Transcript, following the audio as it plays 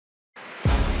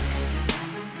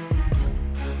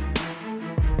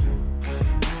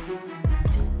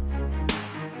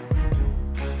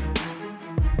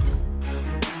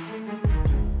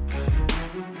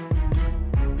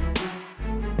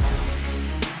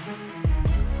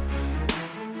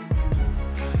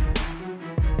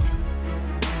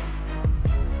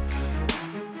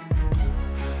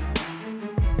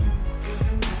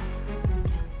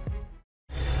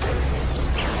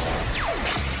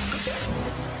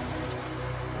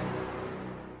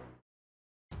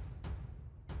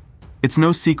It's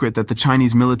no secret that the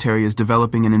Chinese military is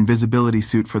developing an invisibility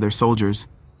suit for their soldiers,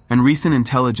 and recent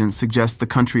intelligence suggests the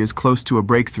country is close to a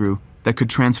breakthrough that could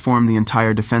transform the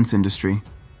entire defense industry.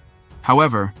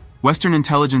 However, Western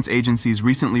intelligence agencies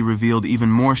recently revealed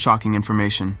even more shocking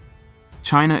information.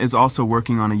 China is also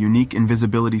working on a unique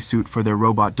invisibility suit for their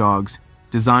robot dogs,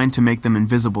 designed to make them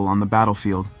invisible on the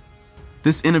battlefield.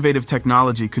 This innovative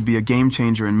technology could be a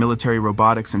game-changer in military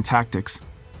robotics and tactics.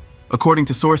 According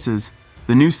to sources,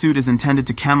 the new suit is intended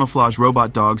to camouflage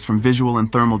robot dogs from visual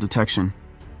and thermal detection.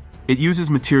 It uses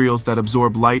materials that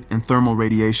absorb light and thermal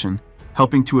radiation,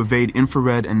 helping to evade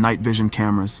infrared and night vision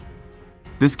cameras.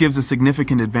 This gives a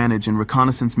significant advantage in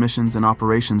reconnaissance missions and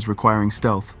operations requiring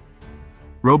stealth.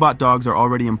 Robot dogs are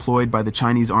already employed by the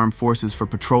Chinese armed forces for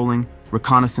patrolling,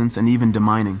 reconnaissance, and even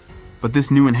demining, but this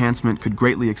new enhancement could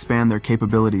greatly expand their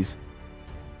capabilities.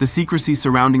 The secrecy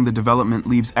surrounding the development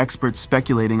leaves experts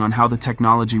speculating on how the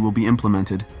technology will be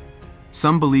implemented.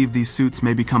 Some believe these suits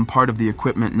may become part of the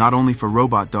equipment not only for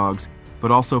robot dogs, but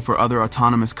also for other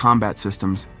autonomous combat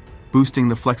systems, boosting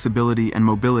the flexibility and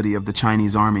mobility of the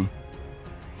Chinese army.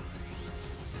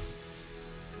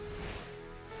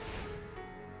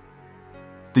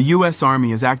 The U.S.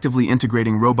 Army is actively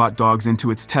integrating robot dogs into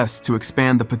its tests to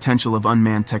expand the potential of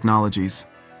unmanned technologies.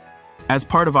 As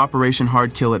part of Operation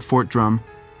Hard Kill at Fort Drum,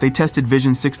 they tested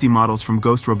Vision 60 models from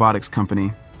Ghost Robotics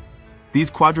Company. These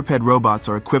quadruped robots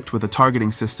are equipped with a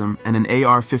targeting system and an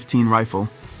AR-15 rifle,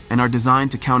 and are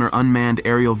designed to counter unmanned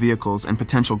aerial vehicles and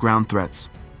potential ground threats.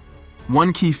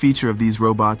 One key feature of these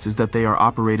robots is that they are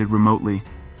operated remotely,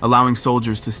 allowing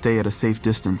soldiers to stay at a safe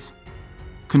distance.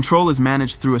 Control is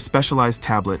managed through a specialized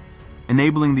tablet,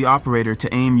 enabling the operator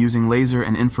to aim using laser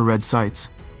and infrared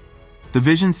sights. The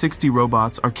Vision 60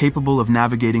 robots are capable of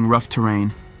navigating rough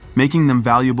terrain, making them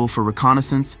valuable for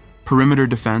reconnaissance, perimeter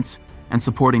defense, and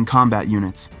supporting combat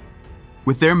units.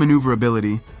 With their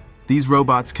maneuverability, these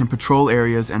robots can patrol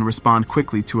areas and respond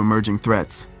quickly to emerging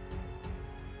threats.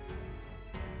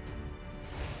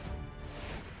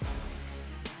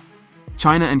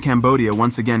 China and Cambodia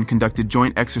once again conducted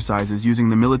joint exercises using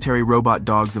the military robot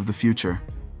dogs of the future.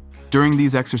 During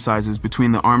these exercises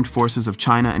between the armed forces of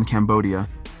China and Cambodia,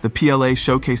 the PLA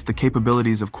showcased the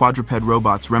capabilities of quadruped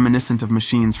robots reminiscent of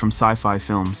machines from sci-fi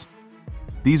films.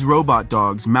 These robot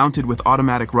dogs, mounted with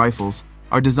automatic rifles,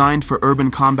 are designed for urban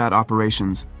combat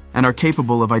operations and are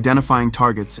capable of identifying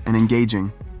targets and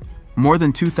engaging. More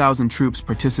than 2,000 troops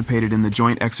participated in the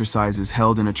joint exercises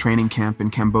held in a training camp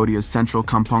in Cambodia's central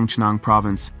Kampong Chnang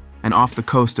province and off the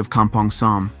coast of Kampong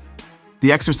Som.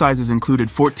 The exercises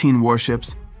included 14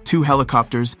 warships, 2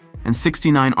 helicopters, and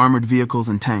 69 armored vehicles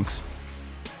and tanks.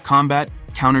 Combat,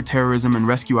 counter-terrorism, and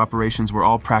rescue operations were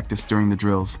all practiced during the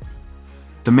drills.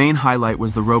 The main highlight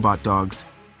was the robot dogs,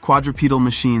 quadrupedal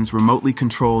machines remotely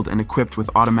controlled and equipped with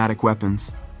automatic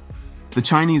weapons. The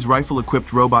Chinese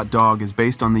rifle-equipped robot dog is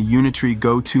based on the Unitree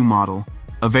Go 2 model,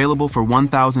 available for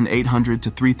 $1,800 to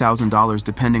 $3,000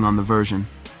 depending on the version.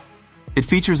 It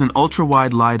features an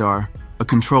ultra-wide LiDAR, a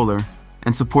controller,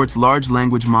 and supports large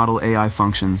language model AI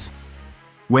functions.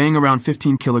 Weighing around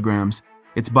 15 kilograms,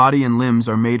 its body and limbs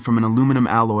are made from an aluminum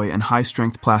alloy and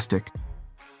high-strength plastic.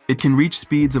 It can reach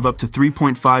speeds of up to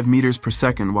 3.5 meters per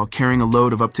second while carrying a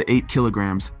load of up to 8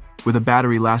 kilograms, with a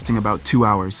battery lasting about 2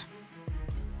 hours.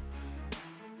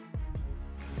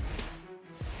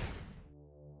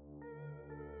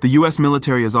 The US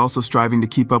military is also striving to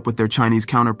keep up with their Chinese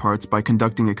counterparts by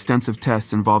conducting extensive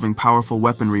tests involving powerful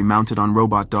weaponry mounted on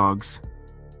robot dogs.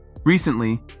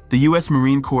 Recently, the US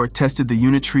Marine Corps tested the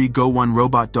Unitree Go 1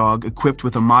 robot dog equipped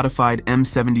with a modified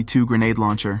M72 grenade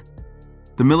launcher.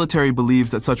 The military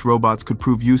believes that such robots could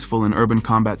prove useful in urban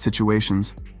combat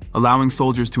situations, allowing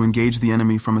soldiers to engage the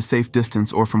enemy from a safe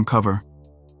distance or from cover.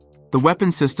 The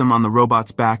weapon system on the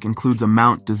robot's back includes a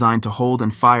mount designed to hold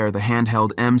and fire the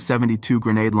handheld M72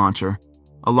 grenade launcher,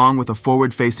 along with a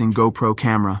forward-facing GoPro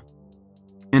camera.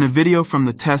 In a video from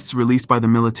the tests released by the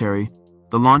military,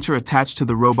 the launcher attached to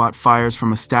the robot fires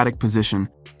from a static position,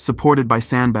 supported by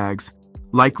sandbags,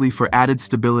 likely for added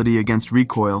stability against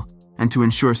recoil and to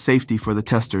ensure safety for the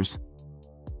testers.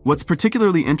 What's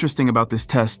particularly interesting about this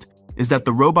test is that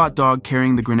the robot dog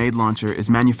carrying the grenade launcher is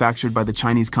manufactured by the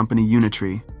Chinese company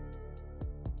Unitree.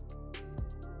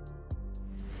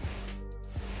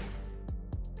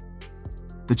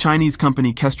 The Chinese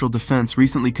company Kestrel Defense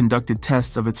recently conducted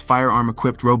tests of its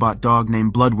firearm-equipped robot dog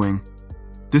named Bloodwing.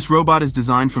 This robot is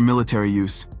designed for military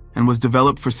use and was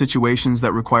developed for situations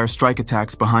that require strike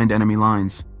attacks behind enemy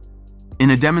lines. In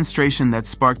a demonstration that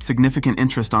sparked significant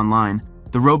interest online,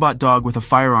 the robot dog with a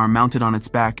firearm mounted on its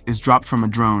back is dropped from a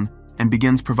drone and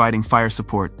begins providing fire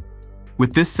support.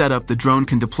 With this setup, the drone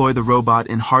can deploy the robot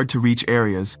in hard-to-reach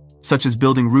areas, such as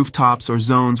building rooftops or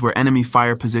zones where enemy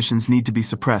fire positions need to be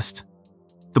suppressed.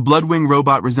 The Bloodwing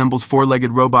robot resembles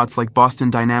four-legged robots like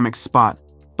Boston Dynamics' Spot,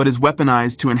 but is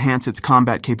weaponized to enhance its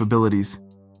combat capabilities.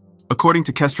 According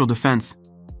to Kestrel Defense,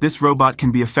 this robot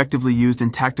can be effectively used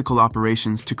in tactical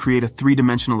operations to create a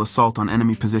three-dimensional assault on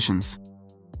enemy positions.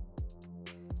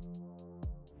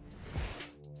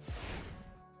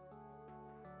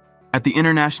 At the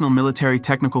International Military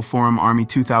Technical Forum Army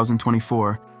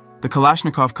 2024, the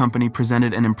Kalashnikov company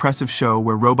presented an impressive show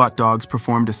where robot dogs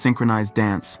performed a synchronized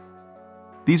dance.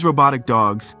 These robotic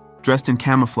dogs, dressed in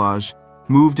camouflage,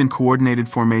 moved in coordinated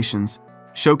formations,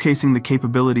 showcasing the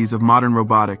capabilities of modern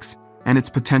robotics and its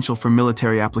potential for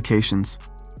military applications.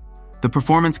 The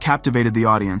performance captivated the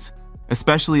audience,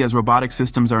 especially as robotic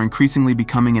systems are increasingly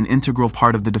becoming an integral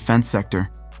part of the defense sector.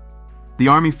 The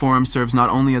Army Forum serves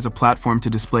not only as a platform to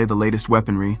display the latest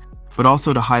weaponry, but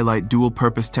also to highlight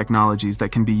dual-purpose technologies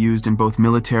that can be used in both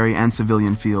military and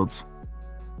civilian fields.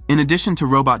 In addition to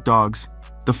robot dogs,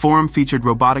 the forum featured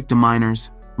robotic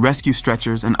deminers, rescue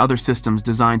stretchers, and other systems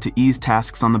designed to ease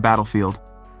tasks on the battlefield.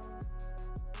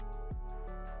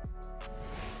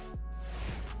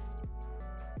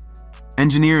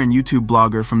 Engineer and YouTube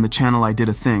blogger from the channel I Did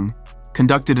a Thing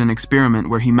conducted an experiment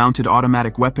where he mounted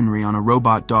automatic weaponry on a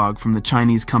robot dog from the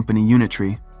Chinese company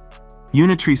Unitree.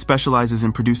 Unitree specializes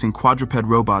in producing quadruped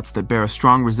robots that bear a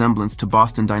strong resemblance to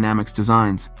Boston Dynamics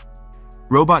designs.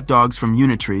 Robot dogs from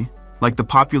Unitree, like the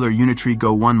popular Unitree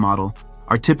Go 1 model,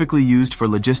 are typically used for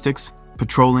logistics,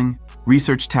 patrolling,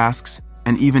 research tasks,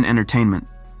 and even entertainment.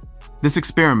 This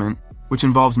experiment, which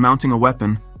involves mounting a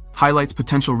weapon, highlights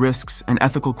potential risks and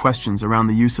ethical questions around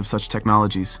the use of such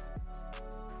technologies.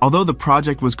 Although the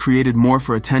project was created more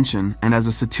for attention and as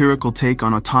a satirical take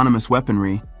on autonomous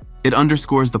weaponry, it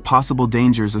underscores the possible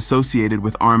dangers associated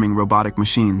with arming robotic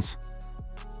machines.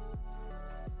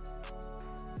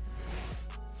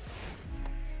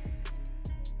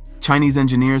 Chinese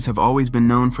engineers have always been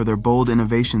known for their bold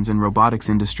innovations in robotics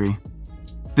industry.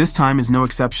 This time is no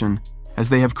exception, as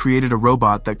they have created a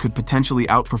robot that could potentially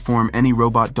outperform any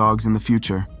robot dogs in the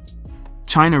future.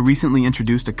 China recently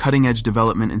introduced a cutting-edge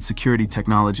development in security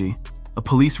technology, a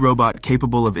police robot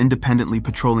capable of independently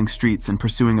patrolling streets and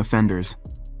pursuing offenders.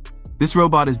 This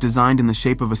robot is designed in the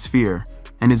shape of a sphere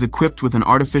and is equipped with an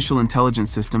artificial intelligence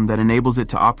system that enables it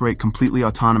to operate completely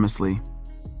autonomously.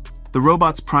 The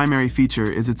robot's primary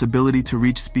feature is its ability to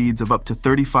reach speeds of up to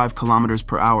 35 kilometers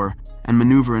per hour and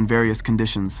maneuver in various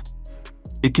conditions.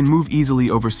 It can move easily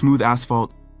over smooth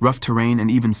asphalt, rough terrain, and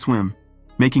even swim,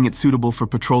 making it suitable for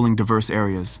patrolling diverse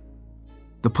areas.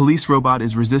 The police robot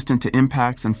is resistant to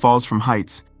impacts and falls from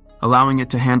heights, allowing it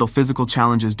to handle physical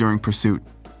challenges during pursuit.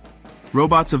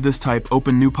 Robots of this type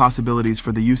open new possibilities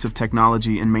for the use of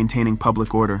technology in maintaining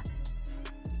public order.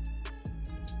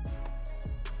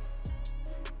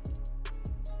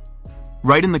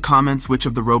 Write in the comments which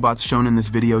of the robots shown in this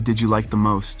video did you like the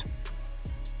most.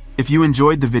 If you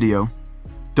enjoyed the video,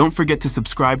 don't forget to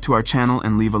subscribe to our channel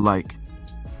and leave a like.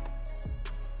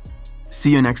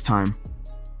 See you next time.